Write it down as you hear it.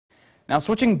Now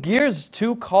switching gears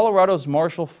to Colorado's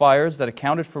Marshall fires that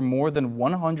accounted for more than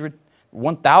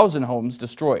 1,000 homes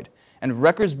destroyed, and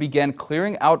wreckers began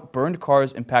clearing out burned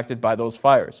cars impacted by those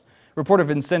fires. Reporter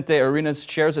Vicente Arenas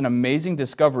shares an amazing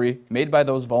discovery made by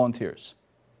those volunteers.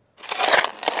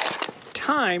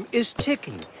 Time is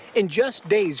ticking. In just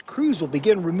days, crews will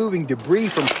begin removing debris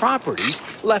from properties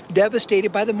left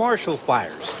devastated by the Marshall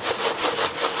fires.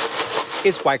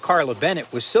 It's why Carla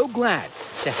Bennett was so glad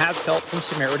to have help from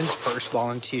Samaritan's Purse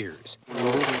volunteers.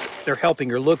 They're helping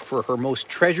her look for her most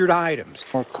treasured items.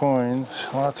 More coins,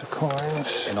 lots of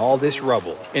coins. And all this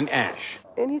rubble and ash.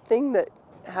 Anything that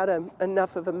had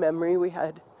enough of a memory. We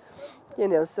had,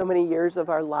 so many years of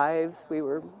our lives. We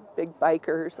were big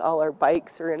bikers. All our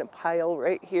bikes are in a pile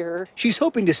right here. She's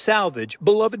hoping to salvage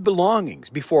beloved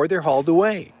belongings before they're hauled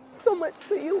away. So much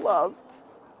that you loved,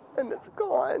 and it's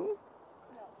gone.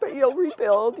 But you'll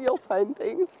rebuild, you'll find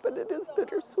things, but it is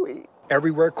bittersweet.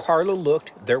 Everywhere Carla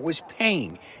looked, there was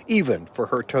pain, even for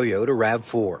her Toyota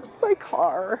RAV4. My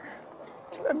car.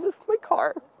 I missed my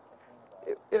car.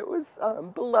 It was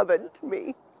beloved to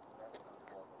me.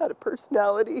 Had a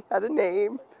personality, had a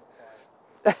name.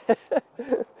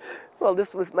 Well,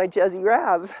 this was my Jezzy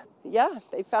Rav. Yeah,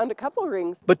 they found a couple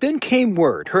rings. But then came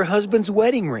word her husband's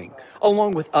wedding ring,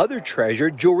 along with other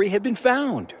treasured jewelry, had been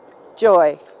found.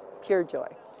 Joy, pure joy.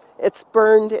 It's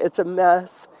burned, it's a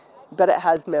mess, but it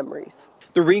has memories.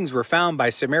 The rings were found by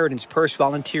Samaritan's Purse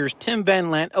volunteers Tim Van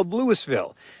Lant of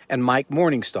Louisville and Mike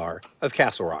Morningstar of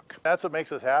Castle Rock. That's what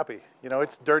makes us happy.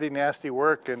 It's dirty, nasty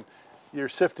work, and you're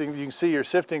sifting. You can see you're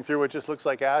sifting through what just looks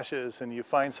like ashes, and you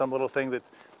find some little thing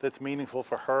that's meaningful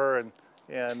for her,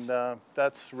 and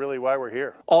that's really why we're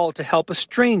here. All to help a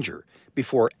stranger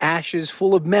before ashes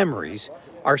full of memories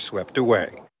are swept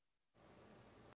away.